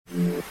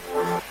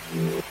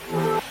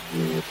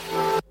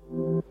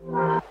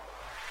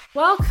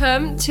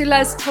Welcome to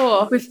Les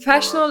Talk with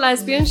professional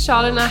lesbians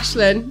Charlotte and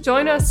Ashlyn.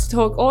 Join us to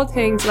talk all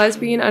things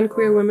lesbian and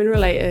queer women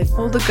related.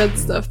 All the good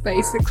stuff,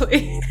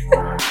 basically.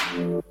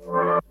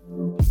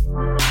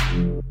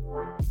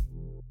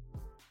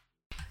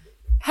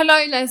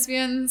 Hello,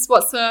 lesbians.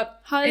 What's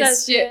up? Hi,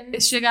 lesbians.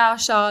 It's your gal,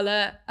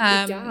 Charlotte.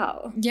 Your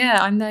gal? Yeah,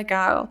 I'm their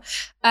gal.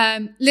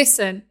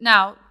 Listen,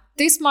 now,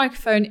 this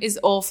microphone is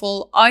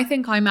awful. I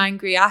think I'm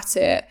angry at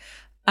it.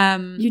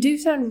 You do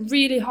sound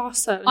really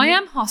hostile. I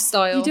am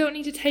hostile. You don't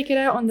need to take it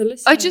out on the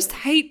listeners. I just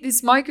hate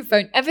this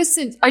microphone. Ever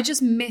since I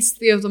just missed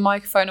the other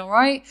microphone, all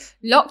right?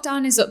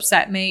 Lockdown has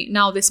upset me.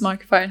 Now this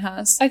microphone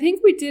has. I think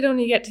we did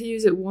only get to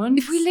use it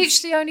once. We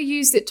literally only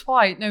used it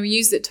twice. No, we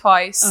used it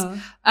twice. Oh.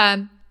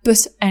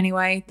 But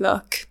anyway,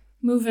 look.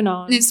 Moving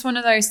on. It's one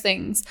of those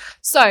things.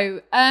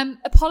 So,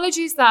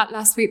 apologies that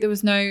last week there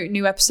was no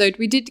new episode.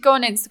 We did go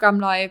on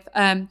Instagram Live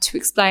to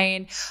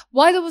explain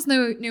why there was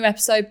no new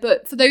episode.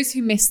 But for those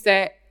who missed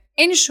it,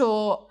 in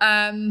short,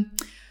 I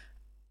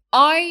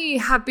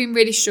have been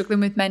really struggling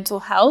with mental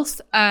health.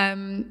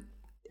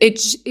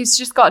 It's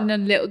just gotten a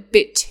little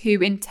bit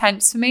too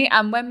intense for me.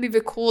 And when we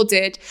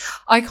recorded,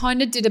 I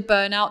kind of did a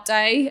burnout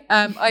day.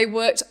 I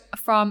worked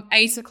from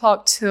 8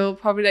 o'clock till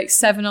probably like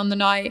 7 on the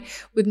night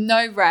with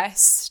no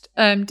rest.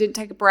 Didn't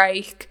take a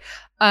break.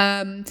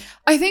 I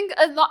think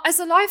as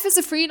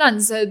a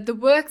freelancer,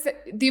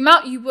 the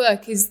amount you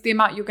work is the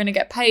amount you're going to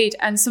get paid.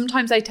 And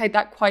sometimes I take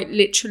that quite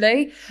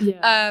literally.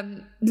 Yeah.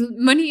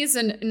 Money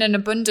isn't in an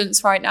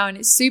abundance right now, and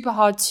it's super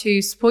hard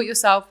to support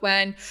yourself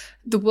when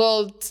the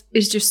world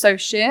is just so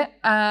shit.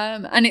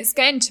 And it's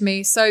getting to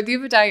me. So the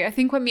other day, I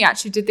think when we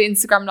actually did the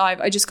Instagram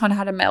Live, I just kind of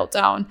had a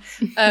meltdown.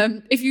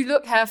 If you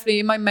look carefully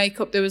in my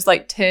makeup, there was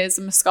like tears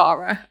and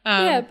mascara.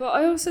 Yeah, but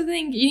I also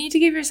think you need to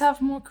give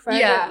yourself more credit.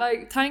 Yeah.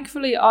 Like,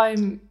 thankfully,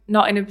 I'm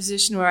not in a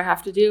position where I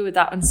have to deal with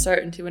that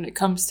uncertainty when it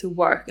comes to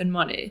work and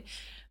money.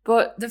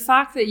 But the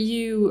fact that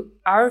you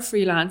are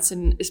freelance,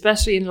 and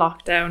especially in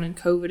lockdown and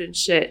COVID and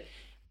shit,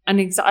 and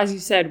as you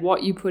said,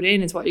 what you put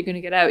in is what you're going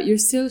to get out. You're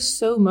still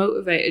so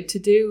motivated to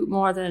do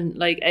more than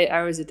like 8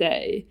 hours a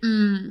day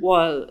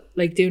while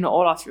like doing it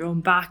all off your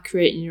own back,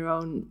 creating your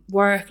own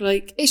work.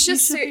 Like it's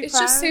just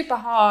super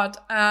hard.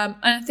 And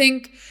I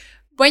think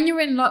when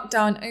you're in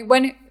lockdown,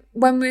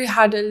 when we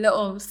had a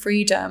little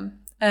freedom,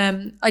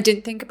 I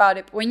didn't think about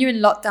it. But when you're in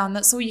lockdown,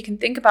 that's all you can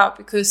think about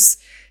because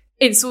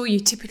it's all you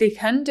typically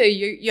can do.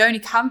 You only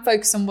can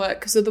focus on work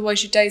because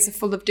otherwise your days are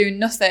full of doing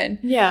nothing.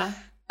 Yeah.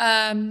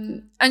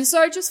 And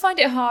so I just find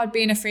it hard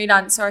being a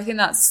freelancer. I think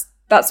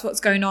that's what's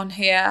going on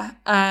here.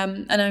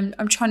 And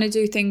I'm trying to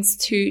do things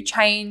to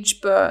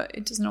change, but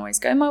it doesn't always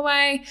go my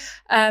way.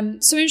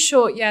 So in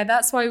short, yeah,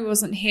 that's why we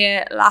wasn't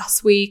here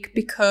last week,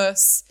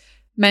 because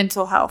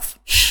mental health.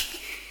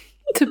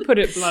 To put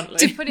it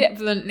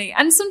bluntly.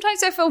 And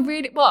sometimes I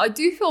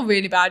do feel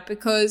really bad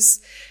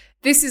because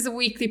this is a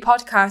weekly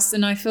podcast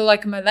and I feel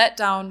like I'm a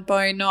letdown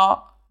by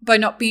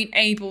not being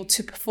able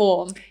to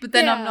perform. But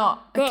then I'm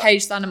not a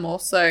caged animal,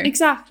 so...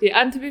 Exactly.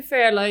 And to be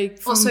fair,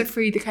 like... Also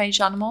free the caged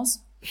animals.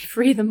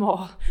 Free them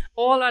all.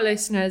 All our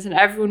listeners and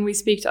everyone we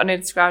speak to on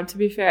Instagram, to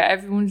be fair,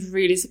 everyone's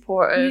really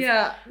supportive.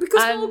 Yeah,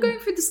 because we're all going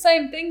through the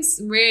same things,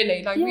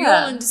 really. Like, we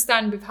all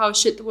understand with how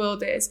shit the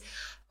world is.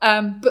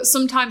 But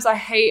sometimes I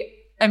hate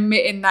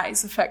admitting that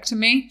it's affecting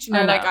me. Do you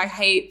know? Like, I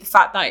hate the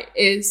fact that it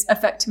is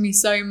affecting me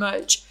so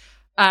much.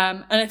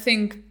 And I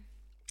think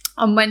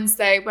on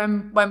Wednesday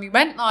when we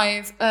went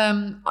live,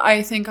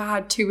 I think I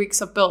had 2 weeks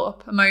of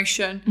built-up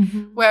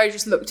emotion where I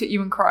just looked at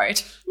you and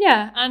cried.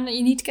 Yeah, and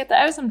you need to get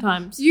that out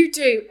sometimes. You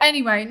do.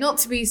 Anyway, not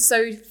to be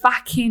so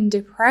fucking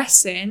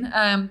depressing,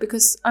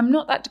 because I'm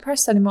not that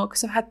depressed anymore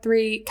because I've had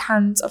 3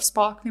 cans of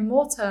sparkling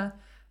water.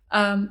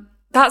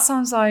 That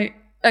sounds like...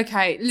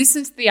 Okay,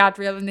 listen to the ad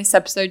reel in this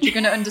episode. You're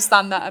going to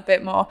understand that a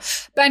bit more.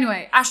 But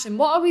anyway, Ashlyn,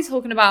 what are we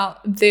talking about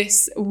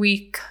this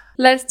week?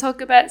 Let's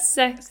talk about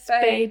sex,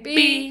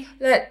 baby.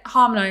 Let's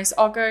harmonise.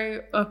 I'll go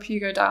up, you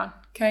go down.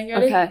 Okay, you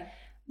ready? Okay.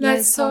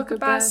 Let's talk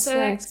about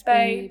sex,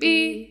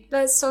 baby.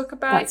 Let's talk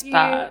about That's you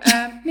bad.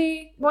 and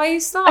me. Why you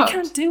stop? I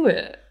can't do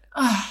it.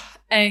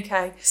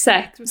 Okay.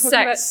 Sex. We're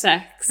talking about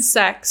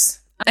sex.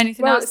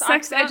 Anything Well, else?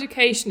 sex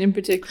education in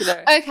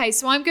particular. Okay,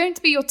 so I'm going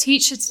to be your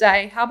teacher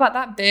today. How about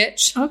that,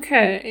 bitch?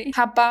 Okay.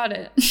 How about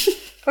it?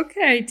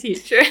 Okay,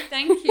 teacher.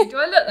 Thank you. Do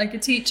I look like a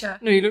teacher?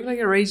 No, you look like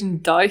a raging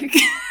dyke.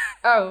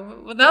 Oh,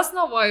 well, that's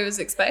not what I was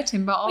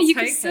expecting, but I'll take it. You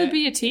can still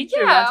be a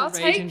teacher. Yeah, as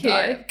I'll a raging take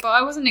dyke. it. But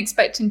I wasn't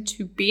expecting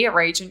to be a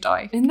raging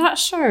dyke. In that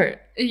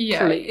shirt.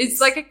 Yeah, Please. It's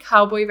like a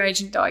cowboy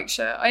raging dyke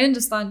shirt. I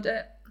understand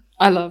it.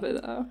 I love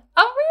it though.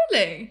 Oh,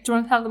 really? Do you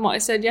want to tell them what I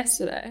said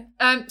yesterday?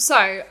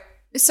 So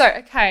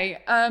okay.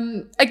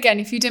 Again,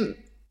 if you didn't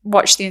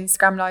watch the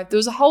Instagram Live, there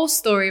was a whole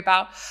story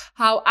about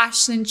how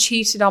Ashlyn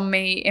cheated on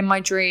me in my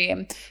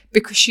dream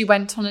because she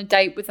went on a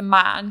date with a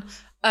man.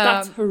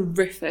 That's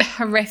horrific.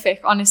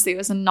 Horrific. Honestly, it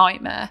was a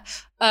nightmare.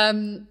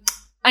 And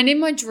in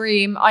my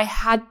dream, I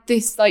had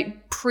this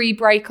like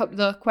pre-breakup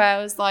look where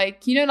I was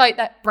like, you know, like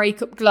that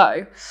breakup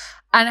glow.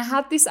 And I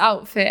had this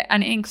outfit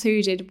and it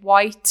included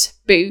white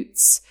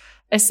boots,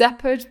 a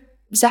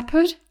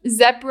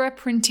zebra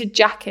printed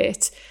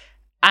jacket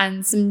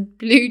and some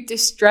blue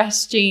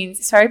distressed jeans.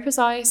 It's very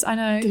precise, I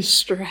know.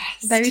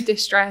 Distressed. Very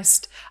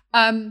distressed.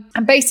 And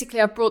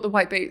basically I've brought the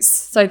white boots.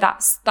 So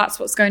that's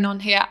what's going on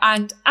here.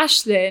 And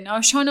Ashlyn, I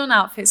was trying on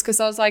outfits because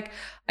I was like,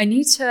 I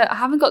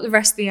haven't got the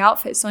rest of the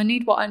outfit. So I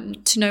need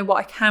to know what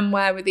I can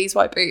wear with these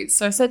white boots.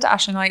 So I said to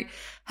Ashlyn, like,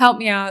 help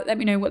me out. Let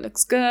me know what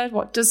looks good,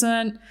 what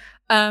doesn't.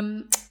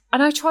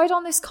 And I tried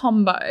on this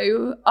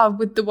combo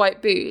with the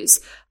white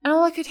boots, and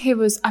all I could hear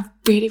was, I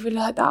really, really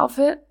like that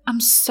outfit. I'm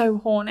so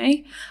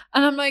horny.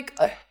 And I'm like,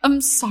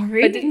 I'm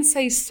sorry. I didn't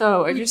say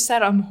so. I just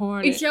said I'm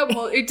horny. Yeah,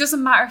 well, it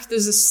doesn't matter if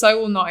there's a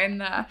so or not in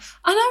there. And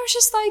I was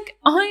just like,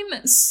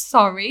 I'm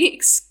sorry,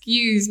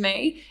 excuse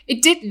me.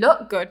 It did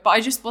look good, but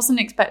I just wasn't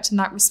expecting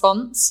that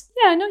response.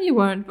 Yeah, I know you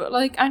weren't, but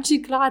like, aren't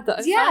you glad that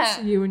I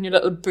fancy you in your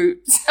little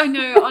boots? I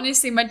know,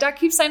 honestly, my dad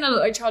keeps saying I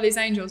look like Charlie's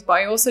Angels, but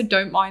I also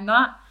don't mind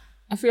that.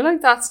 I feel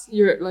like that's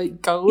your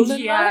like goal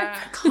in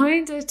life.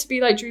 Kind of to be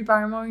like Drew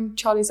Barrymore in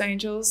Charlie's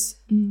Angels.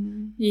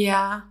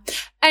 Yeah.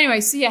 Anyway,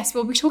 so yes,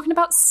 we'll be talking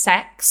about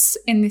sex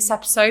in this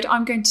episode.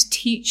 I'm going to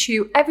teach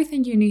you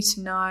everything you need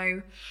to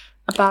know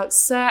about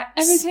sex.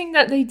 Everything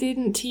that they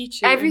didn't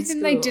teach you.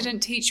 Everything they didn't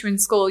teach you in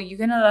school. You're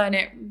going to learn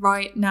it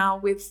right now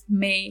with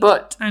me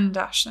and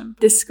Ashlyn.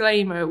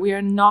 Disclaimer, we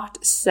are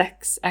not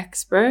sex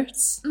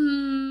experts.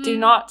 Do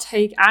not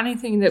take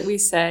anything that we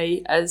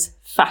say as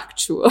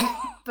factual.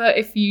 But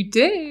if you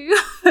do,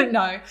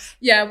 no.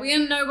 Yeah, we are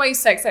no way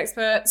sex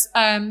experts.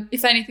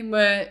 If anything,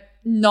 we're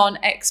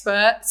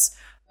non-experts.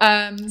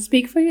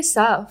 Speak for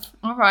yourself.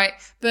 All right.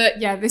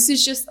 But yeah, this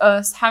is just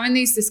us having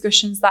these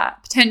discussions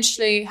that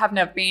potentially have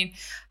never been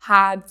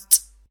had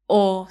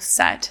or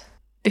said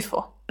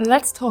before.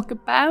 Let's talk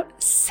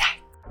about sex.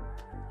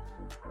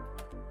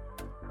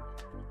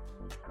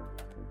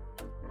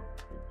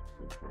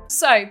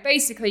 So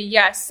basically,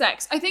 yes,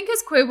 sex. I think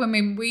as queer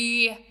women,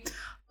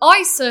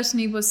 I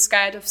certainly was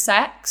scared of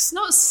sex.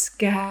 Not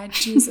scared,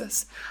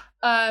 Jesus.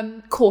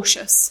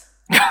 Cautious.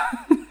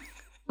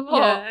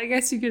 Yeah, I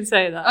guess you could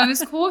say that. I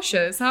was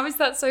cautious. How is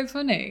that so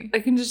funny? I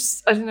can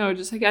just, I don't know,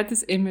 just like I had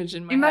this image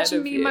in my head.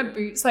 Imagine me in my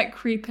boots like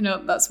creeping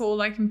up. That's all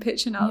I can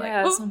picture now.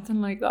 Yeah, like,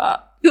 something like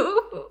that.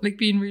 Like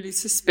being really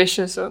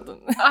suspicious or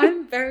something.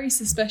 I'm very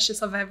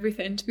suspicious of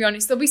everything, to be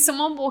honest. There'll be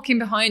someone walking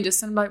behind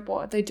us and I'm like,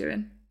 what are they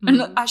doing? And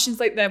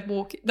Ashlyn's like, they're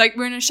walking, like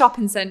we're in a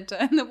shopping centre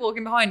and they're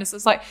walking behind us.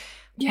 It's like,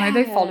 why are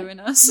they following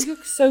us? You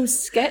look so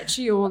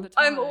sketchy all the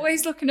time. I'm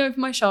always looking over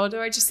my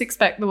shoulder. I just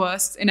expect the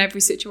worst in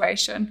every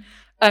situation.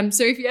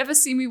 So if you ever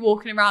see me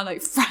walking around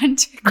like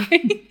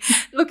frantically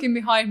looking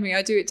behind me,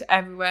 I do it to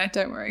everywhere.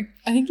 Don't worry.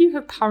 I think you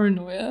have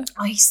paranoia.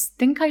 I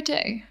think I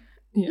do.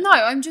 Yeah. No,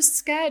 I'm just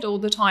scared all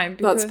the time.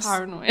 That's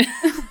paranoia.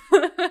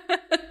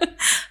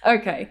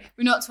 Okay,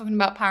 we're not talking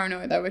about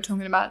paranoia though. We're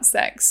talking about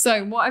sex.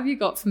 So what have you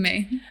got for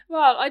me?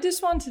 Well, I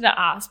just wanted to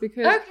ask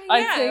because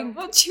I think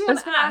what do you want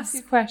to ask?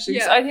 You a question.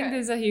 Yeah, I think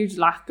there's a huge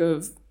lack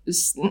of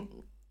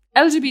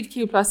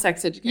LGBTQ+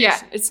 sex education.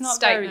 Yeah, it's not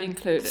very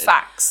included.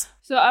 Facts.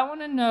 So I want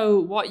to know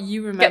what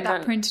you remember. Get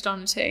that printed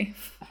on a tee.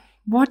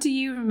 What do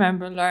you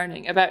remember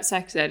learning about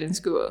sex ed in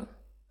school?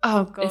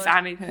 Oh, God. If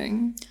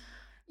anything.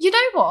 You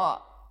know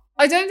what?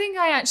 I don't think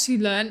I actually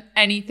learned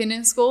anything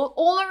in school.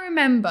 All I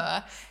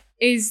remember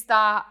is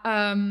that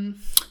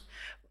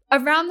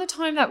around the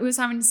time that we was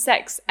having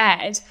sex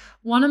ed,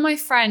 one of my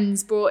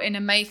friends brought in a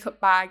makeup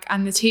bag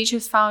and the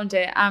teachers found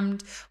it.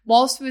 And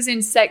whilst we was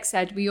in sex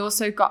ed, we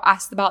also got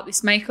asked about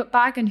this makeup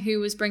bag and who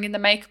was bringing the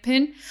makeup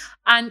in.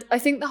 And I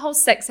think the whole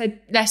sex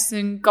ed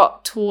lesson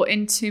got taught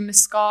into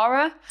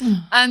mascara.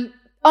 And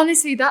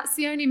honestly, that's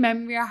the only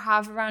memory I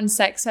have around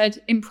sex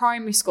ed in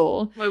primary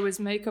school. Why was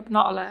makeup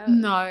not allowed?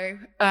 No.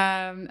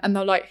 And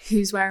they're like,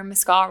 who's wearing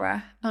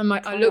mascara? And I'm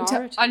like, I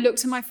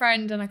looked at my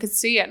friend and I could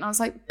see it. And I was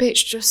like,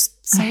 bitch,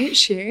 just say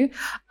it's you.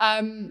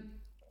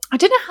 I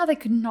don't know how they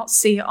could not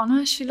see it on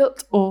her. She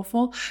looked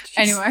awful.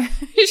 Anyway,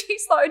 she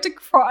started to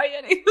cry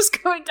and it was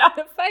going down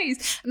her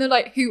face. And they're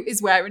like, who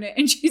is wearing it?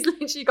 And she's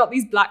literally got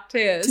these black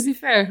tears. To be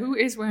fair, who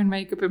is wearing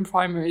makeup in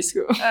primary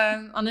school?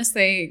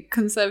 Honestly,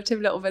 conservative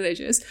little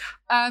villages.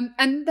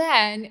 And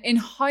then in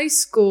high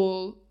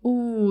school,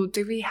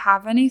 do we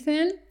have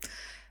anything?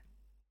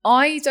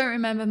 I don't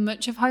remember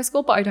much of high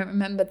school, but I don't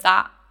remember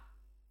that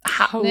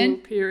happening. Whole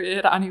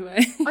period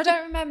anyway. I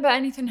don't remember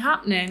anything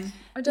happening.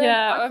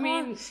 I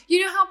mean,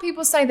 you know how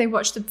people say they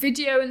watched the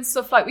video and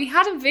stuff, like we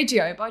had a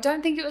video, but I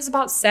don't think it was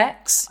about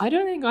sex. I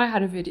don't think I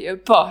had a video,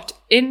 but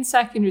in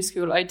secondary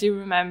school I do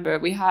remember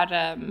we had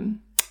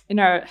in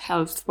our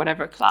health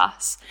whatever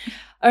class,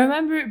 I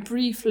remember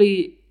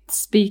briefly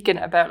speaking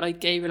about like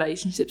gay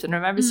relationships, and I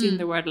remember seeing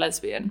the word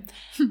lesbian.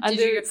 And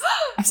I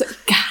was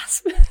like,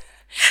 gasp.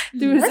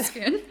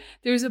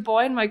 There was a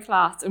boy in my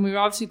class and we were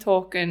obviously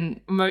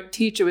talking, my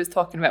teacher was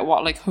talking about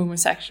what like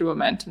homosexual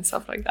meant and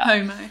stuff like that.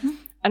 Homo.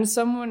 And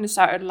someone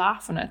started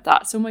laughing at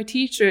that. So my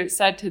teacher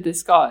said to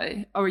this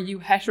guy, "Oh, are you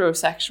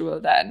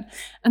heterosexual then?"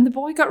 And the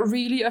boy got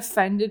really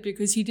offended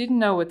because he didn't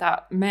know what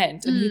that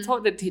meant. And he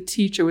thought that the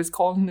teacher was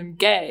calling him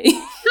gay.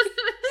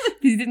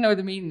 he didn't know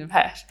the meaning of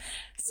het.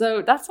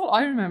 So that's all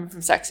I remember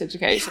from sex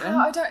education. Yeah,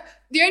 I don't.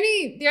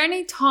 The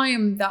only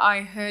time that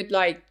I heard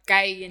like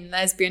gay and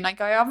lesbian,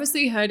 like I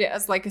obviously heard it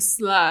as like a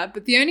slur,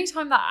 but the only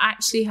time that I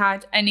actually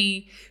had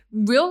any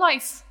real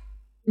life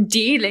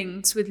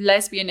dealings with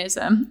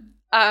lesbianism,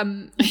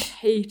 I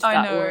hate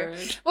that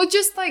word. Well,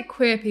 just like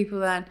queer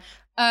people then.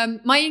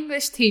 My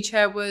English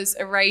teacher was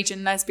a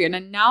raging lesbian,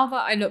 and now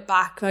that I look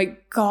back,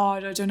 like,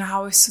 God, I don't know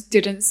how I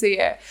didn't see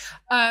it.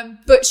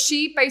 But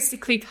she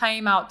basically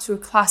came out to a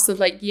class of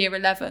like year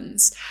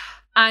 11s.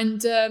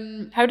 And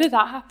how did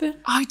that happen?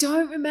 I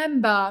don't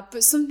remember,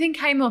 but something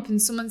came up and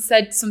someone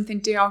said something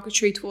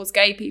derogatory towards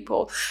gay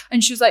people.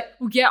 And she was like,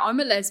 well, yeah, I'm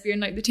a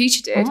lesbian, like the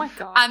teacher did. Oh my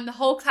God. And the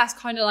whole class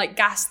kind of like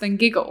gasped and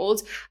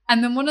giggled.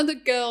 And then one of the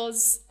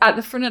girls at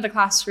the front of the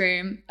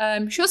classroom,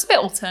 she was a bit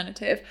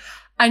alternative.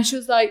 And she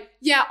was like,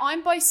 yeah,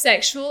 I'm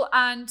bisexual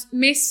and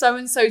Miss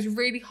So-and-so is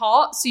really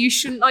hot, so you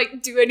shouldn't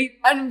like do any.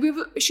 And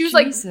she was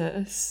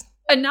Jesus.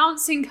 like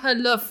announcing her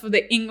love for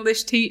the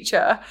English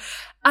teacher.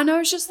 And I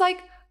was just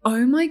like,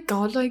 oh my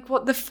God, like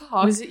what the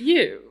fuck? Was it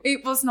you?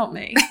 It was not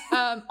me.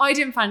 I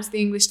didn't fancy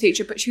the English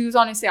teacher, but she was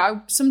honestly,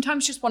 I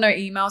sometimes just want her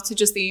email to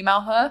just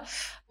email her.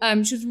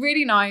 She was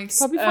really nice.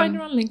 Probably find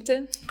her on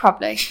LinkedIn.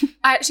 Probably.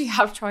 I actually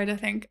have tried, I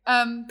think.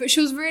 But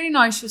she was really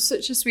nice. She was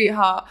such a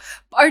sweetheart.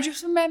 But I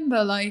just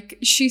remember, like,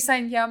 she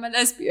saying, yeah, I'm a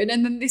lesbian.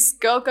 And then this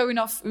girl going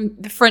off in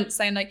the front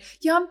saying, like,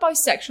 yeah, I'm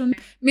bisexual.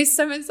 Miss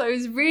So-and-so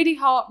is really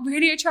hot,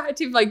 really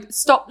attractive. Like,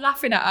 stop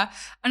laughing at her.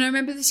 And I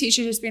remember the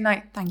teacher just being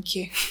like, thank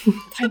you.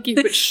 Thank you,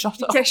 but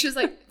shut up. Yeah, she was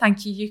like,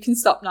 thank you. You can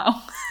stop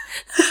now.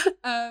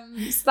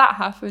 So that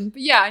happened.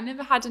 But yeah, I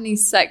never had any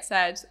sex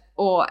ed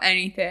or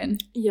anything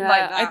like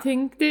that. I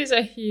think there's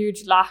a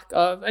huge lack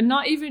of, and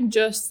not even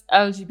just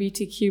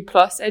LGBTQ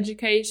plus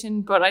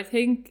education, but I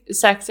think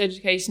sex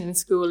education in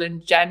school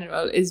in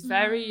general is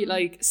very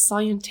like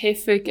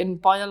scientific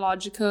and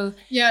biological.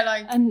 Yeah,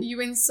 like and you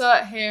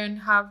insert here and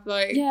have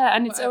like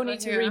and it's only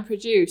to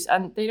reproduce,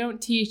 and they don't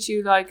teach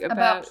you like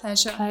about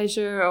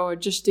pleasure or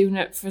just doing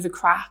it for the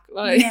crack.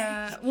 Like,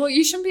 yeah, well,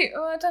 you shouldn't be.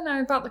 I don't know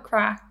about the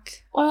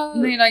crack. Well, I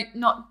mean, like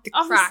not the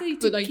crack,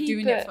 but like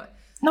doing it for.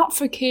 Not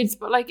for kids,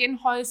 but like in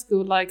high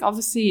school, like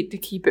obviously to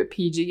keep it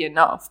PG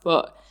enough,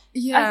 but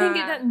I think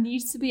that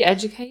needs to be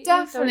educated.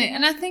 Definitely.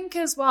 And I think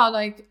as well,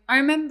 like I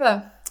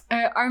remember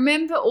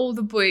all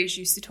the boys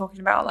used to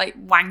talking about like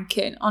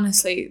wanking.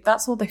 Honestly,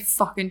 that's all they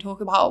fucking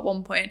talk about at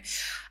one point.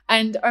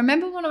 And I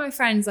remember one of my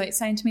friends like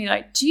saying to me,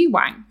 like, do you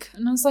wank?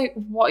 And I was like,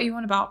 what are you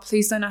on about?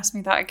 Please don't ask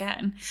me that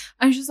again.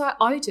 And she was like,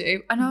 I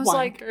do. And I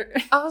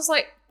was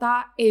like,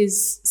 that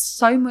is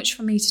so much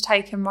for me to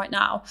take in right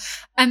now.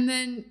 And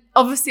then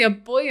obviously a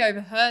boy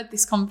overheard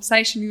this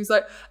conversation. He was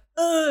like,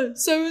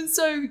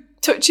 so-and-so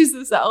touches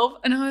herself.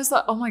 And I was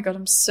like, oh my God,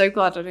 I'm so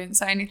glad I didn't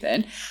say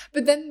anything.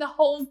 But then the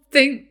whole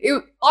thing,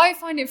 I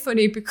find it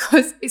funny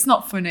because it's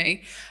not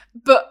funny.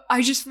 But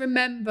I just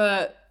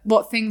remember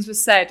what things were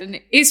said, and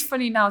it is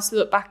funny now to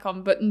look back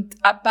on, but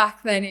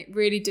back then it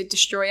really did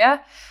destroy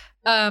her.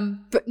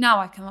 But now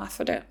I can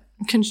laugh at it.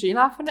 Can she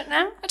laugh at it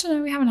now? I don't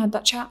know, we haven't had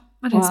that chat.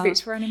 I don't speak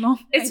to her anymore.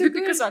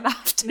 Because I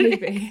laughed.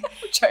 Maybe.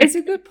 It's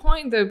a good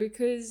point though,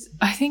 because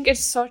I think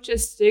it's such a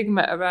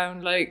stigma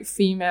around like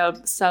female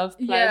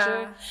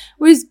self-pleasure. Yeah.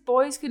 Whereas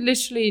boys could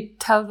literally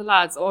tell the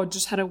lads, oh,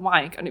 just had a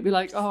wank, and it'd be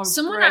like, oh,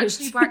 someone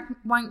actually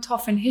wanked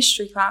off in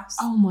history class.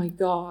 Oh my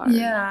God.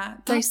 Yeah.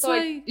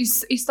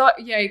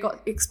 He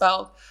got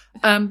expelled.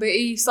 But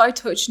he started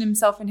touching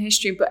himself in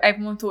history, but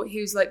everyone thought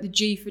he was like the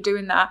G for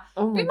doing that.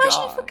 Oh my Imagine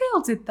God. if a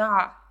girl did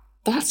that.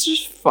 That's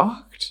just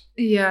fucked.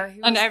 Yeah.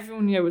 And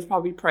everyone here was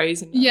probably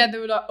praising them. Yeah, they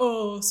were like,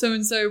 oh,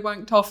 so-and-so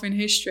wanked off in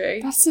history.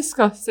 That's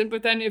disgusting.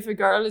 But then if a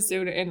girl is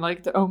doing it in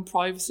like their own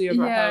privacy of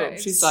her home,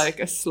 she's like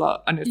a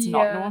slut, and it's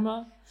not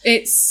normal.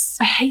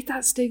 I hate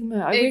that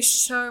stigma. It's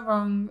so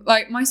wrong.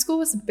 Like, my school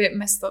was a bit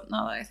messed up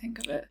now that I think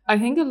of it. I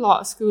think a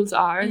lot of schools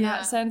are in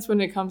that sense when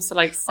it comes to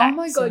like sex. Oh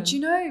my God, do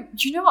you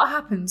know what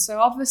happened?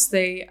 So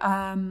obviously,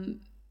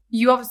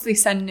 you obviously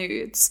send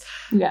nudes.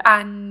 Yeah.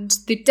 And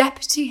the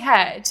deputy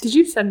head... Did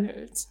you send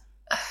nudes?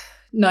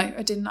 No,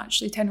 I didn't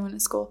actually to anyone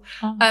at school.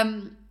 Oh.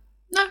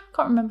 No,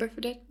 can't remember if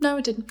I did. No,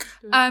 I didn't.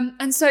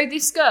 And so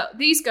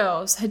these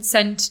girls had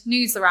sent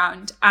nudes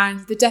around,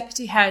 and the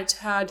deputy head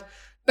had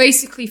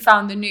basically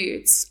found the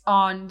nudes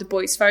on the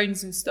boys'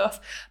 phones and stuff.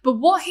 But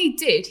what he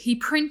did, he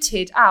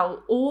printed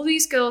out all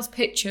these girls'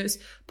 pictures,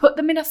 put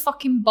them in a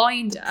fucking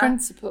binder. The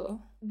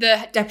principal?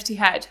 The deputy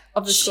head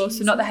of the school,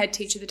 so not the head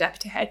teacher, the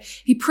deputy head.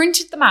 He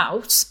printed them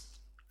out,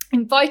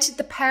 invited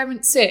the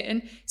parents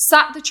in,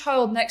 sat the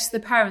child next to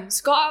the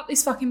parents, got out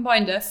this fucking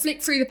binder,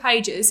 flicked through the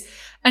pages,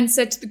 and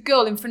said to the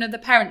girl in front of the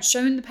parents,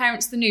 showing the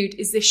parents the nude,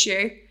 is this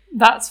you?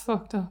 That's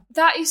fucked up.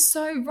 That is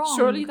so wrong.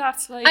 Surely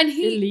that's like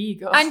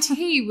illegal. And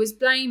he was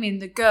blaming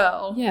the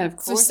girl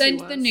for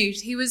sending the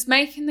nude. He was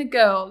making the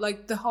girl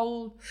like the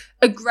whole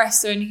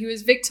aggressor, and he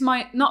was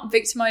not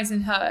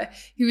victimizing her.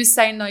 He was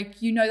saying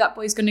like, you know, that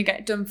boy's going to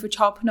get done for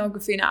child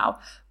pornography now.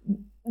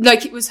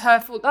 like it was her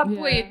fault. That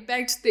boy Yeah. had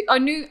begged. I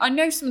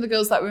know some of the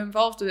girls that were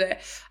involved with it,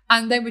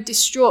 and they were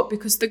distraught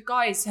because the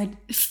guys had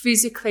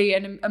physically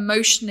and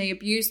emotionally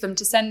abused them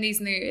to send these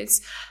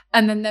nudes,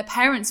 and then their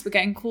parents were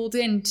getting called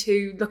in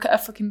to look at a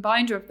fucking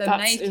binder of them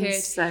That's naked.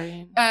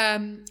 insane.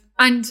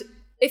 And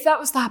if that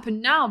was to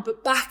happen now,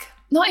 but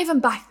not even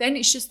back then,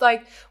 it's just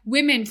like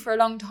women for a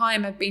long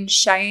time have been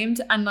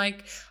shamed. And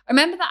like, I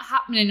remember that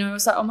happening and I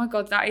was like, oh my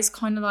God, that is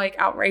kind of like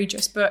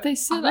outrageous. But They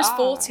still I was are.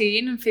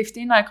 14 and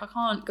 15, like I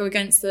can't go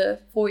against the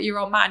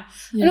 40-year-old man.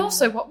 Yeah. And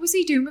also, what was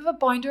he doing with a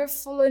binder of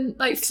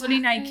fully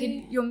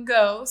naked young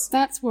girls?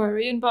 That's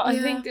worrying, but I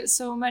Yeah. think that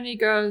so many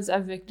girls are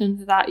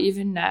victims of that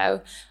even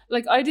now.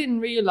 Like, I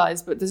didn't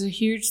realise, but there's a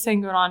huge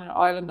thing going on in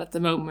Ireland at the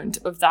moment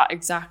of that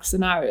exact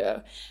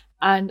scenario.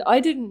 And I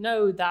didn't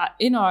know that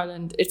in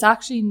Ireland, it's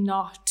actually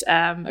not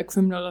a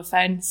criminal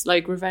offence.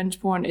 Like,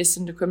 revenge porn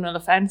isn't a criminal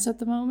offence at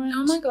the moment.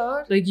 Oh my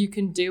God. Like, you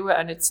can do it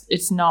and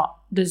it's not,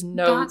 there's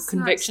no That's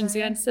convictions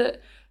insane. against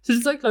it. So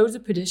there's like loads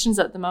of petitions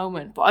at the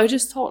moment. But I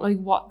just thought, like,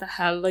 what the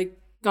hell? Like,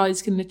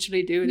 guys can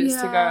literally do this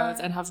to Yeah. girls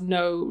and have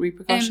no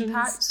repercussions.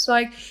 Impact.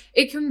 Like,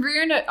 it can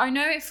ruin it. I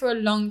know it for a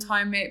long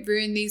time. It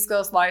ruined these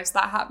girls' lives,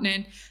 that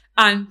happening.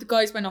 And the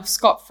guys went off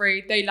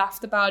scot-free. They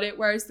laughed about it,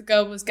 whereas the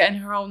girl was getting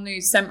her own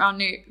news sent around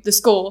the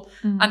school,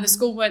 and the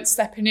school weren't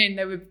stepping in.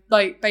 They were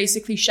like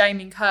basically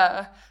shaming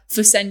her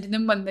for sending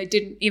them when they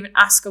didn't even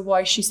ask her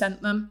why she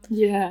sent them.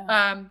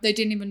 Yeah. They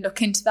didn't even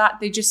look into that.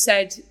 They just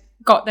said,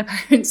 got their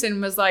parents in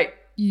and was like,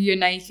 you're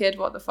naked,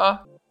 what the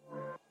fuck?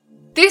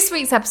 This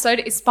week's episode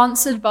is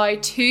sponsored by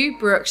Two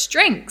Brooks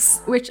Drinks.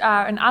 Which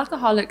are an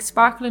alcoholic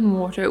sparkling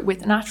water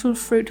with natural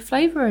fruit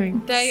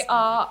flavouring. They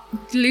are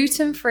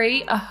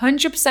gluten-free,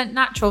 100%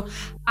 natural,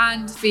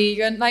 and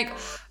vegan. Like,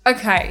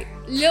 okay,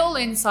 little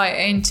insight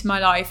into my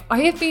life.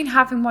 I have been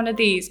having one of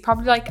these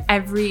probably like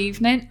every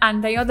evening,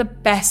 and they are the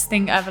best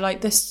thing ever.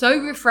 Like, they're so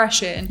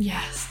refreshing.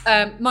 Yes.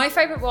 My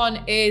favourite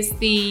one is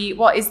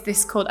what is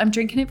this called? I'm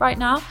drinking it right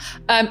now.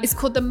 It's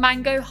called the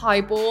Mango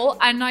Highball.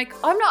 And like,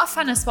 I'm not a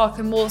fan of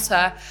sparkling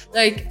water.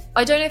 Like,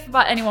 I don't know if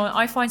about anyone,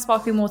 I find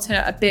sparkling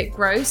water a bit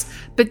gross.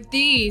 But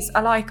these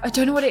are like, I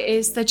don't know what it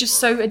is. They're just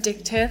so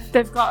addictive.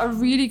 They've got a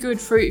really good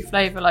fruity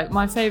flavour. Like,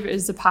 my favourite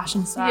is the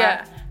passion sour.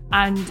 Yeah.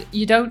 And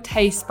you don't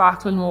taste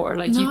sparkling water.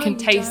 Like, you No, can you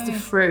taste the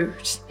don't.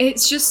 fruit.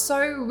 It's just so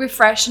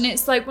refreshing.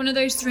 It's like one of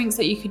those drinks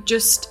that you could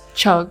just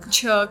Chug.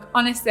 chug.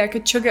 Honestly, I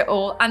could chug it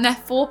all. And they're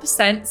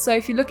 4%. So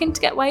if you're looking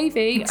to get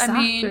wavy, I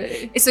mean,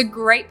 Exactly. it's a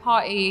great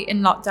party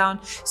in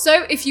lockdown.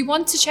 So if you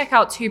want to check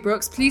out Two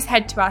Brooks, please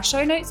head to our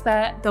show notes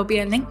there. There'll be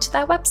a link to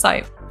their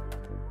website.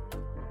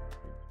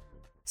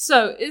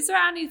 So, is there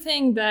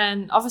anything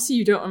then, obviously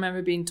you don't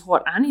remember being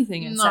taught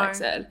anything in No. sex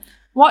ed.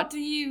 What do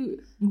you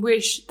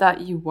wish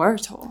that you were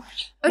taught?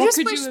 I What just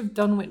could wish- you have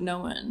done with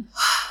knowing?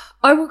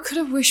 Could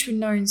have wished we'd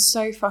known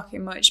so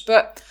fucking much,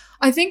 but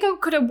I think I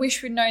could have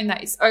wished we'd known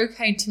that it's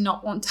okay to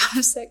not want to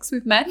have sex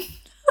with men.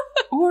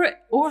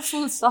 Or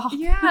full stop.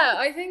 Yeah,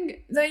 I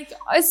think like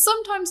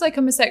sometimes like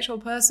I'm a sexual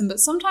person, but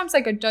sometimes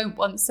like I don't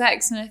want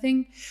sex, and I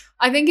think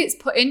it's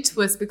put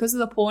into us because of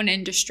the porn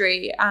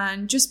industry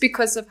and just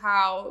because of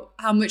how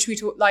much we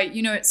talk. Like,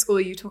 you know, at school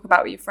you talk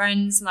about with your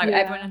friends and like Yeah.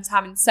 everyone's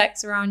having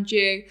sex around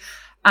you,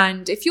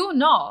 and if you're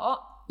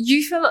not,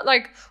 you feel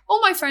like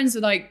all my friends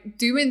are like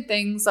doing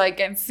things like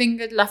getting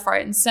fingered left,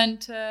 right, and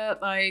center,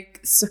 like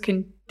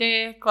sucking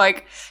dick,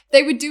 like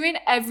they were doing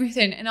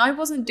everything, and I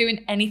wasn't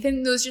doing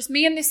anything. There was just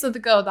me and this other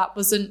girl that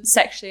wasn't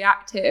sexually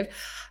active,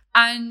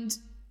 and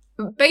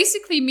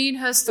basically me and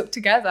her stuck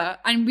together,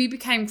 and we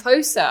became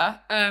closer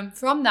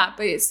from that.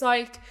 But it's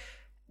like,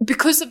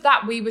 because of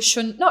that, we were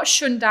not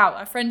shunned out.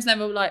 Our friends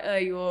never were like,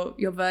 "Oh,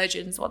 you're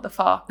virgins. What the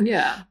fuck?"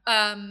 Yeah.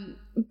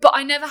 But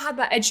I never had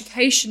that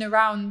education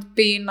around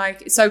being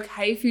like, it's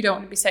okay if you don't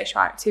want to be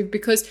sexually active,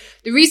 because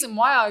the reason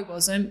why I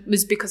wasn't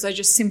was because I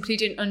just simply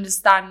didn't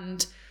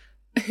understand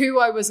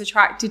who I was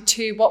attracted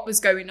to, what was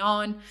going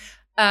on.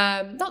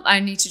 Not that I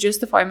need to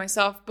justify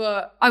myself,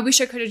 but I wish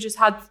I could have just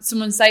had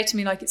someone say to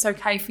me, like, it's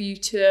okay for you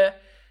to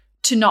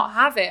not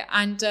have it.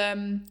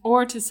 And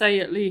Or to say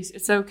at least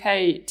it's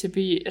okay to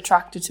be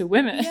attracted to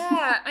women.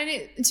 yeah,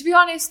 and to be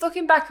honest,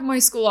 looking back at my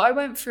school, I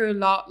went through a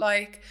lot.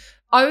 Like,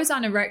 I was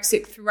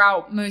anorexic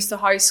throughout most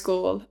of high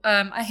school.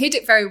 I hid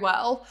it very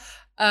well.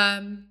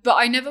 But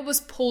I never was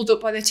pulled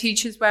up by the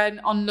teachers when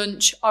on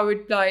lunch I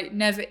would like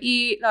never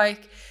eat.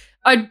 Like,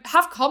 I'd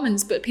have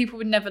comments, but people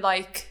would never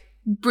like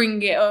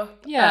bring it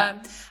up.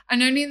 Yeah.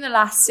 And only in the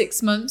last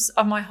 6 months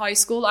of my high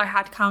school, I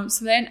had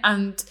counselling,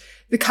 and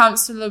the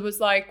counsellor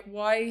was like,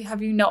 "Why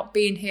have you not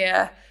been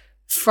here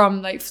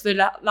from like for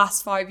the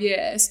last 5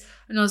 years?"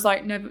 And I was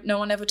like, no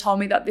one ever told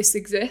me that this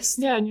exists.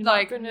 Yeah, and you're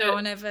like, not gonna... no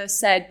one ever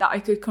said that I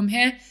could come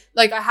here.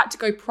 Like, I had to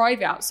go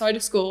private outside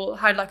of school.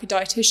 I had like a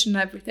dietitian and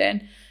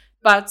everything.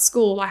 But at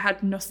school, I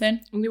had nothing.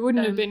 And you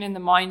wouldn't have been in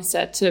the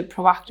mindset to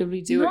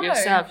proactively do it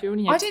yourself. You're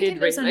only a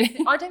kid, really.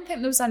 I didn't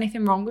think there was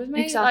anything wrong with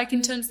me. Exactly. Like,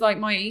 in terms of like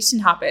my eating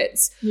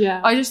habits. Yeah.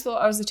 I just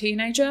thought I was a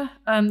teenager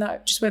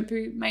that just went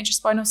through major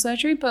spinal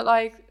surgery. But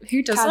like,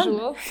 who doesn't?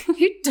 Casual.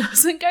 Who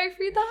doesn't go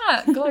through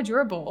that? God, you're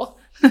a bore.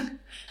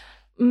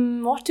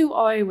 What do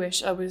I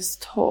wish I was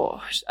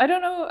taught? I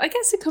don't know. I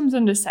guess it comes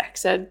under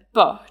sex ed,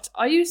 but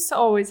I used to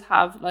always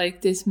have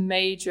like this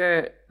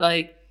major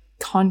like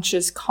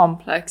conscious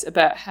complex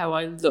about how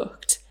I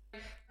looked.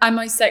 Am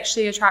I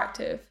sexually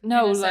attractive?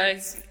 No, in a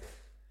like sense?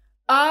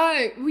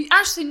 Oh,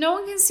 Ashley, no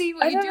one can see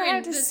what I you're don't doing. know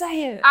how to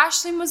say it.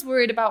 Ashlyn was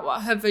worried about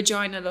what her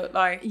vagina looked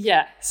like.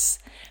 Yes,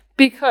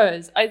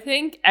 because I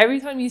think every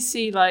time you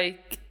see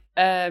like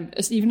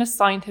even a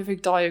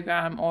scientific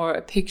diagram or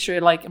a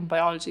picture like in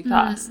biology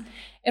class,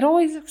 it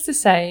always looks the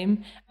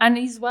same. And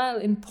as well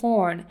in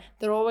porn,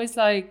 they're always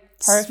like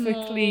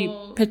perfectly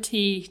Small.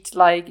 petite,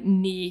 like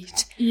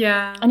neat.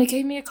 Yeah. And it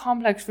gave me a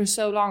complex for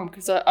so long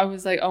because I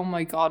was like, oh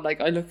my God,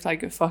 like I look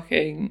like a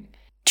fucking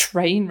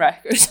train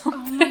wreck or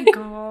something. Oh my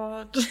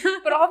God.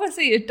 But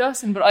obviously it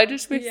doesn't. But I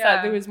just wish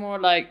that there was more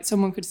like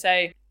someone could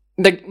say,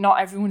 like, not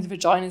everyone's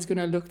vagina is going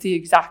to look the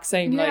exact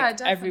same. Yeah, like,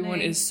 definitely.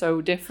 everyone is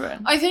so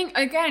different. I think,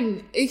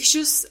 again, it's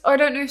just, I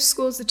don't know if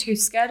schools are too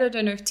scared. I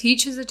don't know if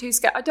teachers are too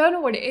scared. I don't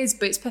know what it is,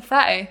 but it's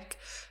pathetic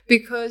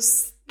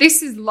because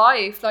this is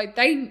life. Like,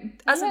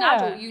 as an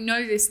adult, you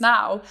know this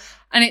now.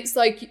 And it's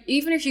like,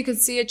 even if you could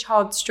see a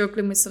child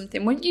struggling with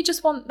something, wouldn't you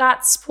just want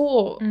that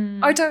support?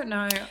 I don't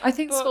know. I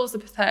think schools are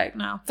pathetic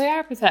now. They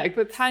are pathetic,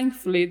 but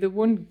thankfully, the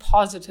one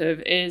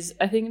positive is,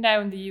 I think now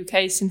in the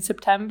UK, since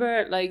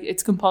September, like,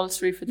 it's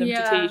compulsory for them to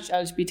teach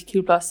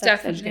LGBTQ plus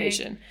sex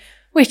education,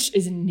 which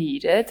is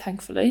needed,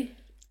 thankfully.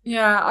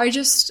 Yeah, I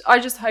just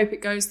hope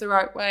it goes the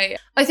right way.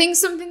 I think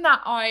something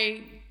that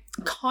I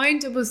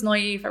kind of was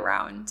naive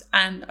around,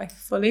 and I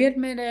fully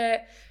admit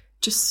it,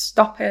 just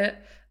stop it.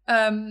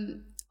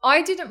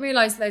 I didn't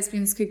realise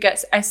lesbians could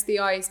get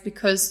STIs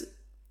because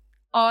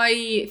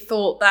I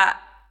thought that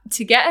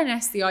to get an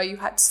STI you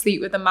had to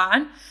sleep with a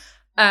man,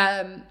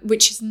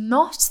 which is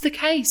not the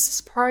case,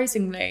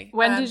 surprisingly.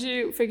 When did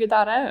you figure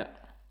that out?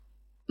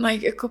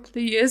 Like a couple of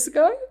years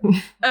ago.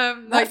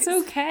 That's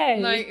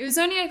okay. Like it was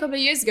only a couple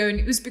of years ago,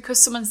 and it was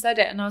because someone said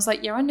it, and I was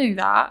like, yeah, I knew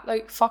that.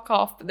 Like, fuck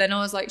off. But then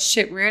I was like,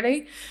 shit,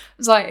 really? I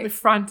was like, we're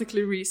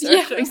frantically researching.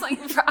 yeah, I was like,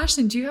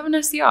 Ashlyn, do you have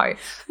an STI?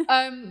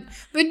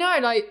 But no,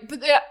 like,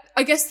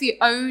 I guess the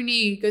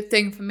only good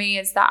thing for me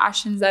is that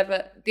Ashlyn's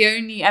the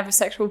only ever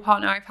sexual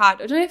partner I've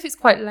had. I don't know if it's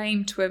quite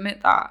lame to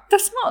admit that.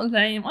 That's not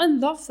lame. I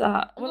love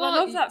that. Well, I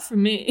love that for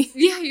me.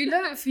 Yeah, you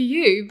love it for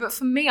you, but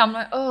for me, I'm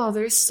like, oh,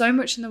 there is so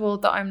much in the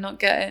world that I'm not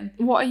getting.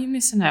 What are you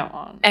missing out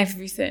on?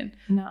 Everything.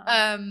 No.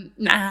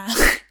 Nah,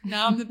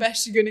 I'm the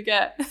best you're gonna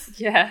get.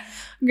 Yeah.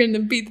 I'm gonna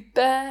be the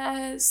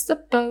best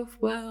of both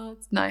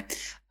worlds. No.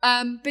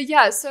 But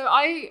yeah, so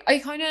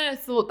I kind of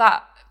thought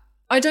that,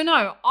 I don't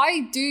know,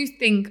 I do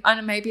think,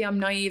 and maybe I'm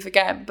naive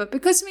again, but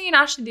because me and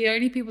Ashley are the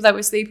only people that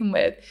we're sleeping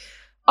with,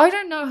 I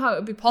don't know how it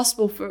would be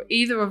possible for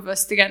either of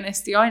us to get an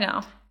STI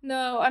now.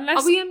 No,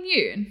 unless... Are we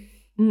immune?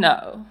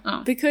 No.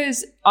 Oh.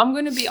 Because I'm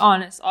going to be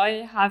honest,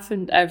 I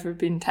haven't ever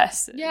been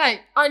tested. Yeah,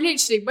 I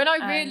literally, when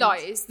I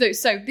realised that,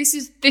 so this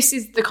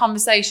is the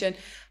conversation,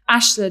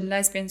 Ashlyn,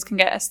 lesbians can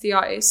get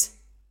STIs.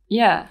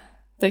 Yeah,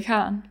 they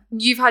can.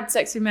 You've had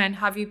sex with men,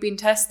 have you been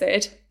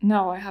tested?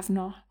 No, I have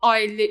not.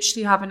 I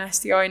literally have an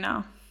STI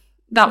now.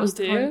 That was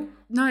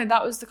No,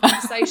 that was the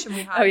conversation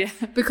we had. Oh, yeah.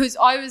 Because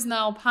I was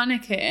now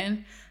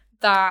panicking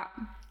that...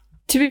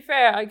 To be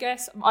fair, I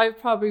guess I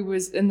probably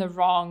was in the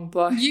wrong,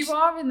 but... You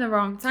are in the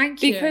wrong,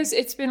 thank you. Because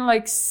it's been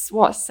like,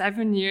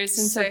 7 years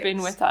since I've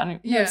been with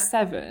that? No,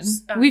 7.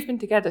 We've been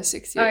together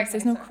 6 years. Okay,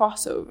 there's no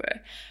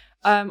crossover.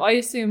 I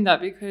assume that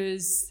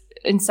because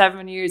in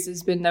 7 years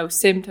there's been no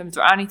symptoms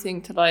or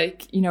anything to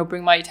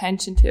bring my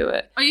attention to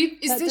it.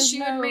 Is this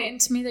you admitting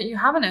to me that you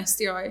have an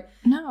STI?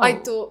 No. I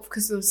thought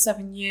because it was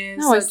 7 years.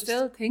 No, I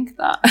still think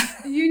that.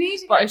 You need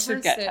to but get I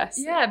should get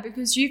tested. Yeah,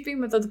 because you've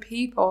been with other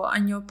people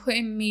and you're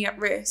putting me at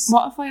risk.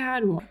 What if I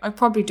had one? I'd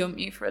probably dump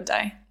you for a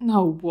day.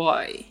 No,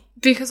 why?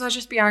 Because I'd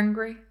just be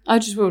angry. I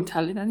just won't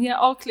tell you then. Yeah,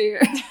 all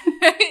clear.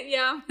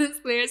 Yeah, I'm as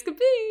clear as could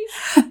be.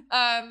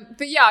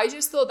 But yeah, I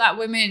just thought that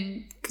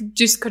women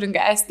couldn't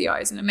get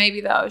STIs, and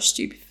maybe that I was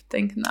stupid for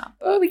thinking that.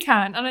 But we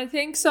can. And I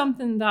think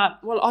something that,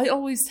 I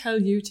always tell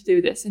you to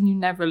do this and you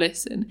never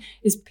listen,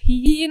 is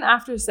peeing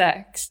after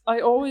sex. I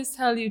always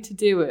tell you to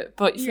do it,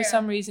 but for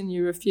some reason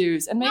you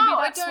refuse. And maybe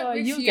that's why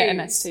you'll get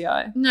an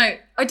STI. No,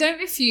 I don't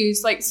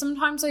refuse. Like,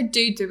 sometimes I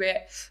do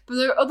it, but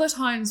there are other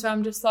times where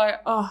I'm just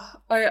like, oh,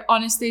 I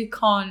honestly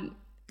can't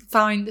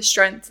find the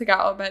strength to get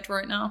out of bed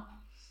right now.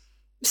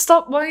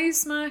 Stop, why are you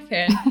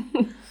smirking?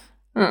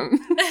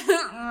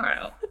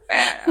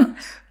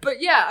 But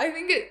yeah, I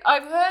think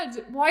I've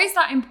heard, why is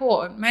that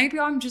important? Maybe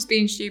I'm just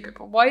being stupid,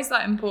 but why is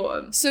that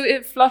important? So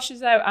it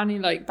flushes out any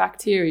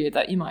bacteria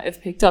that you might have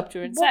picked up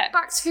during sex. What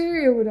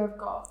bacteria would I've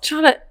got?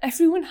 Charlotte,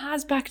 everyone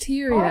has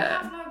bacteria. I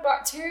have no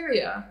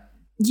bacteria.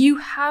 You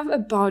have a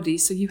body,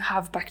 so you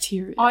have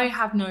bacteria. I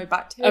have no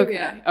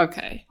bacteria.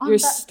 Okay. You're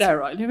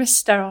sterile. You're a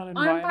sterile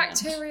environment. I'm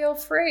bacterial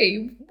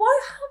free.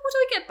 How would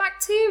I get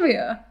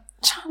bacteria?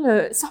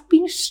 Charlotte, stop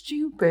being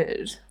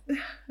stupid.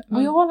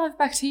 We all have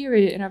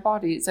bacteria in our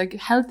bodies, like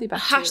healthy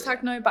bacteria.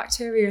 Hashtag no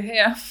bacteria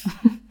here.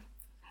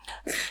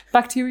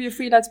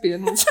 Bacteria-free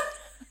lesbians.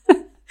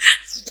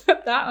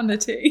 Put that on the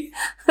tea.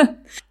 But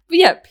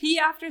yeah, pee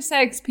after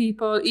sex,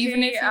 people.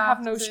 Even if you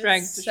have no after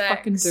strength, just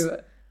fucking do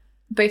it.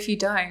 But if you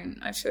don't,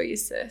 I feel you,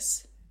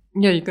 sis.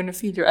 Yeah, you're going to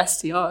feel your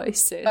STI,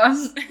 sis.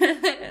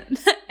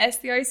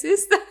 STI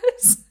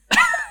sisters.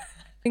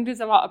 I think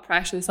there's a lot of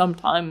pressure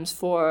sometimes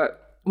for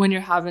when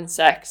you're having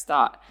sex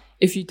that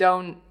if you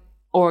don't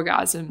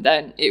orgasm,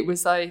 then it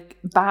was like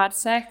bad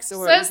sex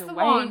or Says it was the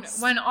a one,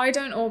 waste. when I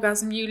don't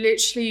orgasm, you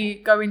literally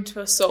go into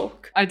a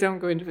sulk. I don't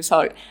go into a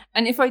sulk.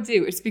 And if I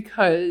do, it's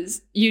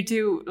because you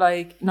do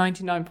like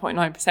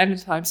 99.9% of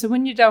the time. So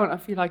when you don't, I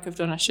feel like I've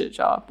done a shit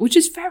job, which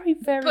is very,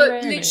 very But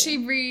rarely.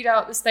 literally read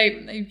out the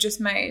statement that you've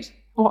just made.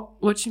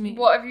 What do you mean?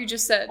 What have you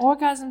just said?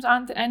 Orgasms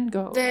aren't the end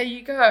goal. There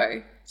you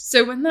go.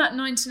 So when that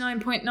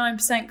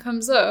 99.9%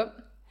 comes up,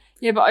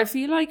 Yeah, but I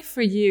feel like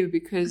for you,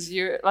 because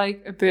you're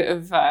like a bit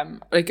of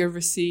like a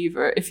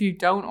receiver, if you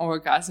don't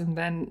orgasm,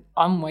 then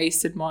I'm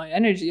wasted my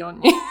energy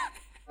on you.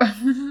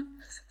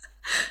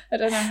 I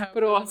don't know how.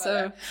 But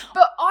also,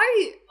 But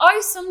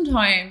I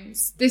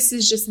sometimes, this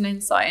is just an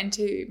insight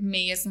into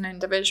me as an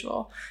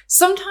individual.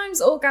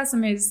 Sometimes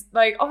orgasm is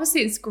like,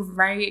 obviously it's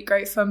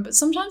great fun, but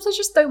sometimes I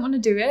just don't want to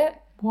do it.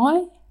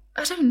 why?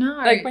 I don't know.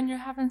 Like when you're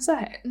having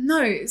sex?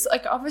 No, it's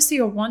like obviously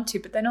I want to,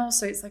 but then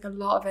also it's like a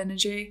lot of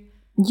energy.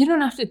 You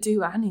don't have to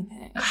do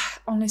anything.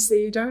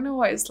 Honestly, you don't know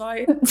what it's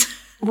like.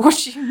 What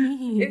do you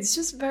mean? It's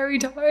just very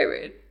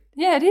tiring.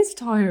 Yeah, it is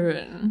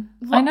tiring.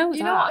 I know that.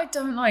 You know what I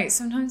don't like?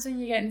 Sometimes when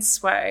you're getting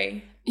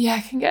sweaty. Yeah,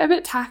 it can get a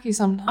bit tacky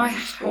sometimes. I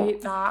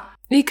hate that.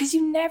 Because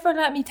you never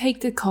let me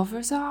take the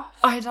covers off.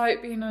 I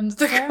like being under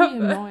the Very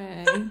cover.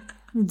 annoying.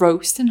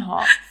 Roasting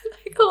hot.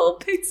 Like little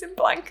pigs in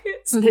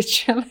blankets.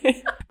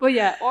 Literally. But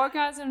yeah,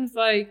 orgasms,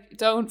 like,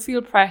 don't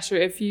feel pressure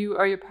if you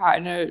or your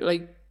partner,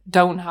 like,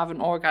 don't have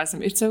an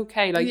orgasm. It's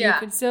okay. Like, you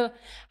can still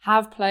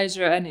have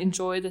pleasure and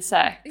enjoy the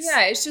sex.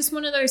 Yeah, it's just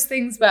one of those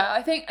things where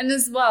I think, and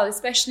as well,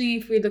 especially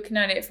if we're looking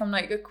at it from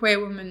like a queer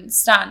woman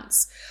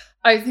stance,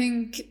 I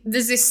think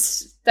there's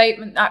this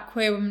statement that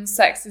queer women's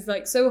sex is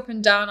like so up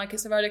and down, like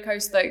it's a roller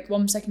coaster. Like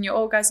 1 second you're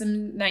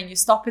orgasm, then you're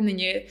stopping, then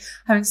you're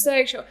having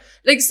sex.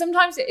 Like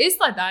sometimes it is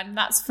like that, and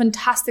that's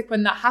fantastic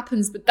when that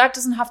happens. But that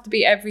doesn't have to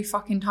be every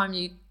fucking time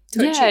you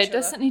touch each Yeah, other. it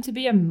doesn't need to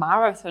be a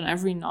marathon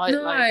every night.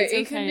 No, like, it's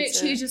it can okay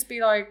literally to... just be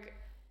like,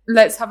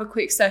 let's have a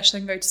quick session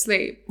and go to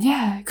sleep.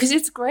 Yeah, because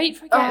it's great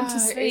for getting to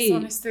It's sleep.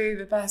 honestly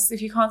the best.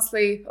 If you can't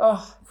sleep,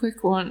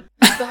 Quick one.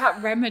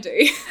 that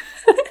remedy.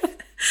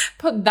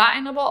 Put that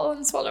in a bottle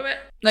and swallow it.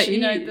 Like, you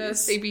know, the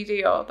Jeez.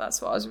 CBD oil,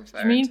 that's what I was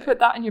referring You mean to. put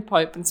that in your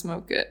pipe and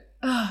smoke it?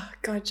 Oh,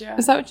 God, yeah.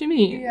 Is that what you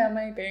mean? Yeah,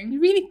 maybe.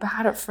 You're really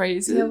bad at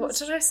phrases. Yeah, what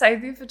did I say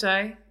the other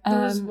day?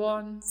 There was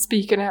one.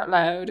 Speaking out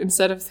loud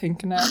instead of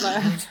thinking out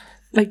loud.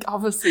 Like,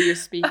 obviously you're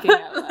speaking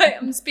out loud. Like,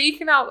 I'm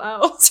speaking out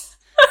loud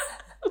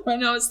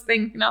when I was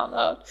thinking out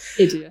loud.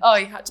 Idiot. Oh,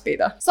 you had to be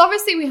there. So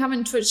obviously we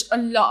haven't touched a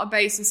lot of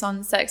basis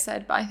on sex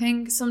ed, but I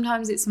think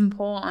sometimes it's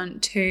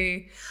important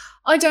to...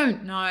 I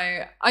don't know.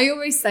 I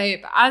always say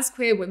it, but as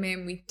queer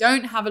women, we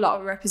don't have a lot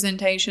of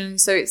representation.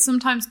 So it's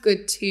sometimes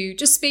good to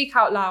just speak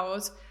out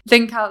loud,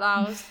 think out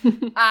loud,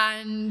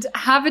 and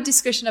have a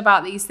discussion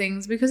about these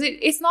things because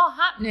it's not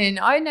happening.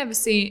 I never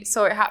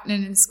saw it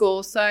happening in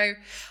school. So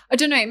I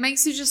don't know. It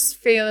makes you just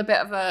feel a bit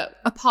of a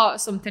part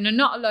of something and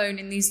not alone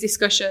in these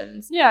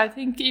discussions. Yeah, I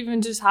think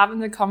even just having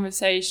the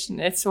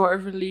conversation, it sort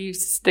of relieves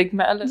the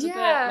stigma a little bit.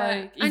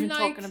 Like, even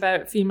talking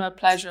about female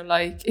pleasure,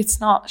 like, it's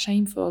not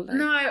shameful. Like.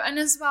 No, and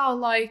as well,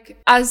 like,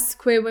 as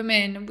queer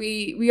women,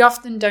 we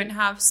often don't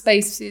have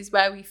spaces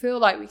where we feel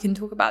like we can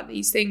talk about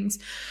these things.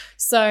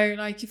 So,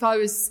 like, if I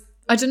was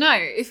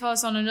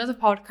on another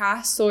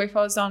podcast or if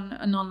I was on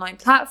an online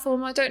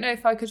platform, I don't know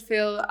if I could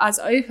feel as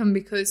open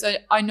because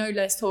I know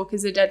Let's Talk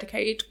is a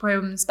dedicated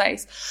queer women's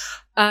space.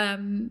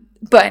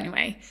 But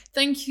anyway,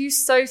 thank you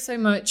so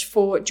much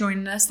for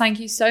joining us.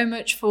 Thank you so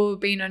much for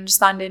being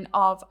understanding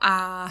of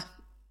my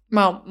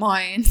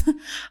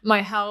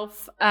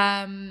health,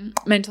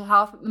 mental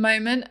health at the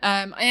moment.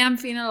 I am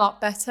feeling a lot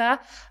better.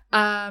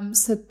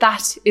 So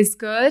that is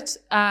good.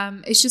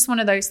 It's just one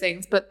of those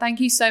things, but thank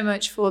you so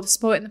much for the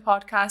support in the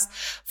podcast,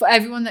 for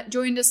everyone that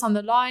joined us on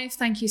the live.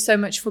 Thank you so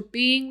much for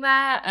being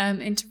there,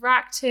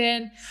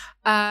 interacting.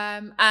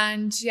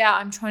 And yeah,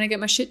 I'm trying to get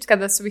my shit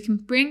together so we can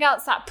bring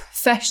out that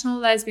professional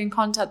lesbian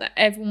content that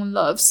everyone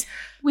loves.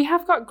 We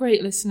have got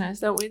great listeners,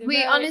 don't we?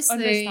 We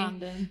honestly,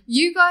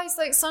 you guys,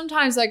 like,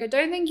 sometimes, like, I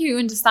don't think you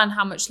understand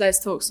how much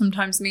Let's Talk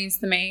sometimes means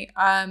to me.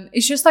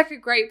 It's just like a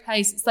great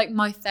place. It's like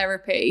my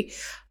therapy.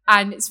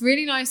 And it's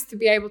really nice to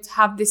be able to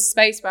have this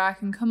space where I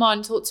can come on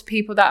and talk to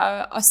people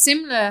that are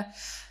similar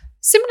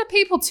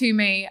people to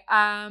me.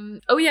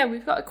 Oh yeah,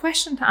 we've got a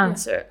question to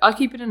answer. Yeah. I'll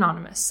keep it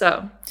anonymous.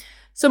 So,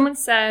 someone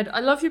said, I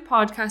love your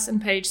podcast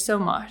and page so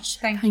much.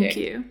 Thank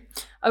you.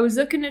 I was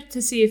looking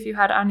to see if you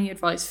had any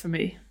advice for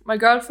me. My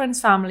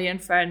girlfriend's family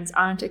and friends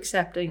aren't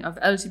accepting of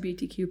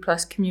LGBTQ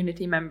plus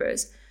community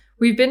members.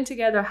 We've been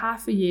together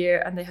half a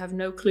year and they have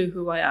no clue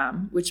who I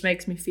am, which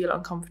makes me feel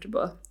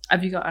uncomfortable.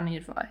 Have you got any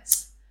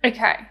advice?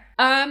 Okay.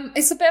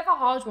 It's a bit of a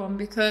hard one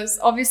because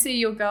obviously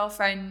your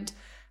girlfriend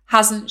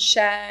hasn't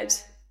shared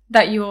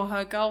that you're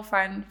her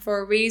girlfriend for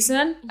a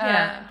reason.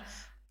 Yeah.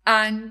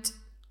 And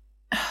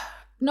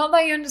not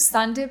that you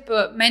understand it,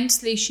 but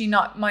mentally she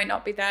might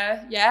not be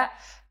there yet.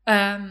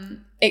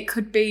 It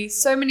could be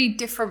so many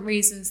different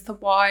reasons to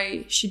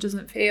why she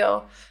doesn't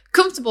feel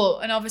comfortable.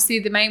 And obviously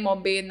the main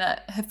one being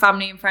that her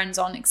family and friends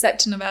aren't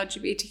accepting of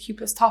LGBTQ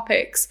plus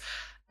topics.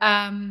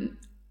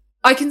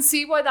 I can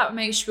see why that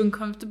makes you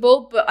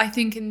uncomfortable, but I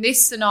think in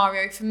this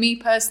scenario, for me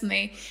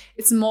personally,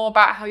 it's more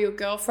about how your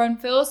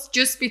girlfriend feels,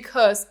 just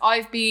because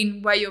I've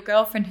been where your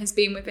girlfriend has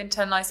been with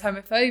internalized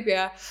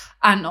homophobia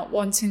and not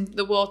wanting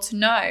the world to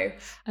know.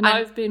 And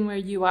I've been where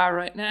you are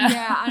right now.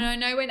 Yeah, and I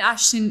know when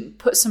Ashton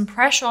put some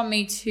pressure on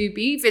me to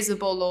be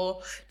visible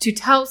or to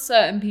tell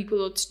certain people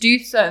or to do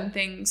certain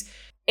things,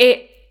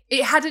 it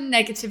had a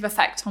negative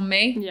effect on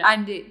me,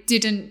 and it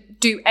didn't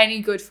do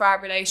any good for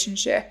our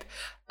relationship.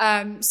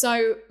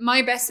 So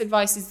my best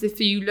advice is if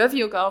you love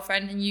your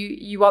girlfriend and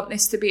you want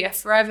this to be a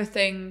forever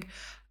thing,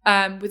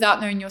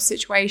 without knowing your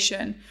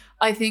situation,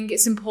 I think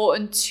it's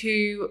important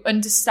to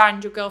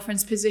understand your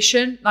girlfriend's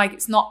position. Like,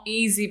 it's not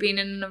easy being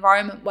in an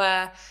environment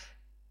where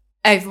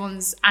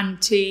everyone's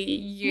anti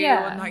you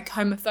and like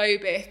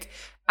homophobic.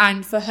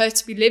 And for her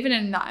to be living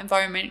in that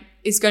environment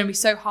is going to be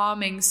so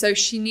harming. So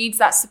she needs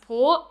that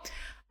support.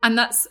 And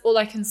that's all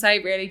I can say,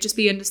 really. Just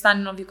be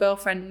understanding of your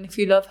girlfriend. And if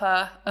you love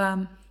her,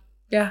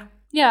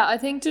 Yeah, I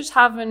think just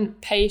having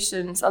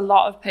patience, a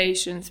lot of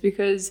patience,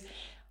 because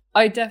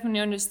I definitely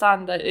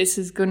understand that this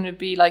is going to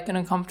be like an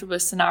uncomfortable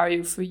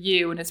scenario for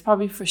you and it's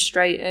probably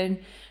frustrating,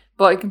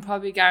 but I can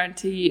probably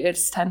guarantee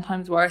it's 10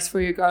 times worse for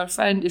your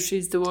girlfriend if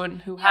she's the one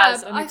who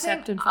has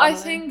unaccepting family. I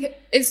think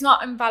it's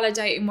not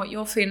invalidating what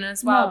you're feeling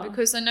as well,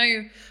 because I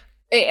know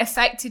it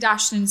affected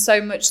Ashton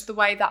so much the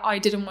way that I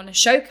didn't want to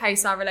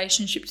showcase our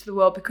relationship to the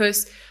world,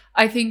 because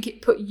I think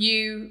it put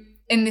you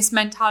in this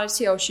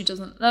mentality, oh, she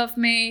doesn't love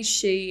me,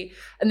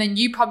 and then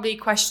you probably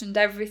questioned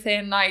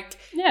everything. Like,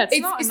 yeah,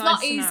 it's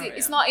not easy.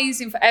 It's not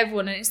easy for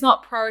everyone, and it's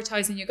not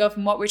prioritizing your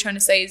girlfriend. What we're trying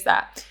to say is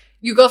that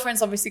your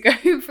girlfriend's obviously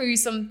going through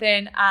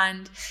something,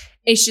 and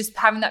it's just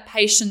having that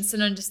patience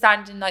and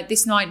understanding, like,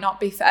 this might not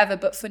be forever,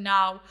 but for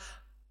now,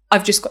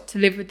 I've just got to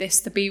live with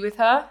this to be with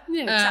her.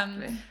 Yeah,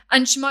 exactly.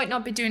 And she might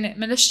not be doing it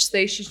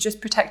maliciously. She's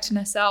just protecting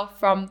herself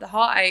from the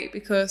heartache,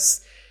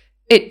 because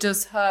it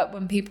does hurt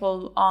when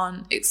people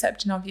aren't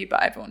accepting of you,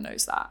 but everyone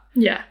knows that.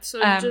 Yeah, so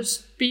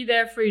just be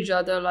there for each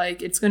other.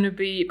 Like, it's going to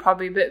be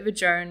probably a bit of a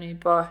journey,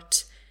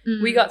 but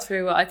we got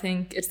through it. I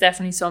think it's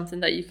definitely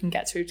something that you can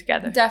get through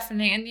together.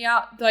 Definitely. And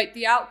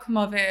the outcome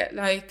of it,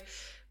 like,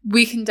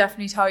 we can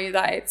definitely tell you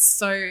that it's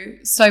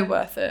so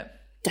worth it.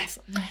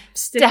 Definitely.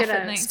 Stick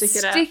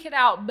it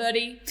out,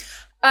 buddy.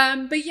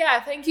 But yeah,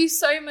 thank you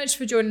so much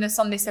for joining us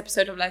on this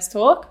episode of Let's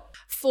Talk.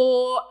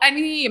 For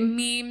any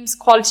memes,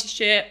 quality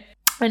shit,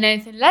 and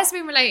anything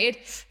lesbian related,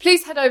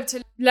 please head over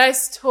to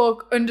Let's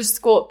Talk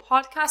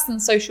 _podcast on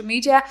social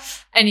media.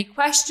 Any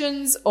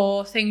questions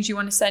or things you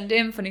want to send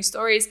in, funny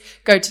stories,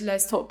 go to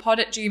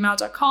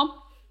letstalkpod@gmail.com.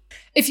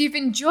 If you've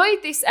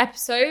enjoyed this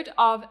episode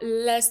of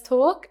Let's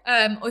Talk,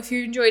 or if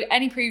you enjoyed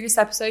any previous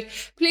episode,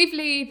 please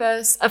leave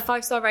us a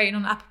 5-star rating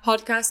on Apple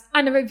Podcasts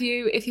and a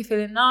review if you're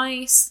feeling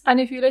nice. And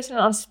if you're listening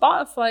on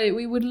Spotify,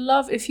 we would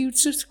love if you'd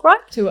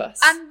subscribe to us.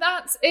 And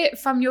that's it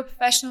from your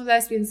professional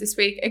lesbians this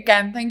week.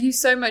 Again, thank you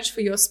so much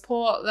for your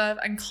support, love,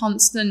 and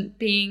constant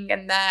being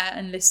in there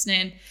and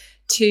listening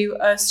to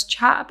us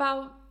chat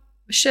about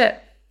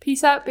shit.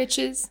 Peace out,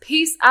 bitches.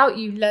 Peace out,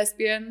 you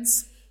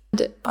lesbians.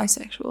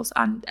 Bisexuals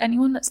and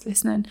anyone that's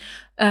listening.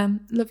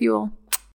 Love you all.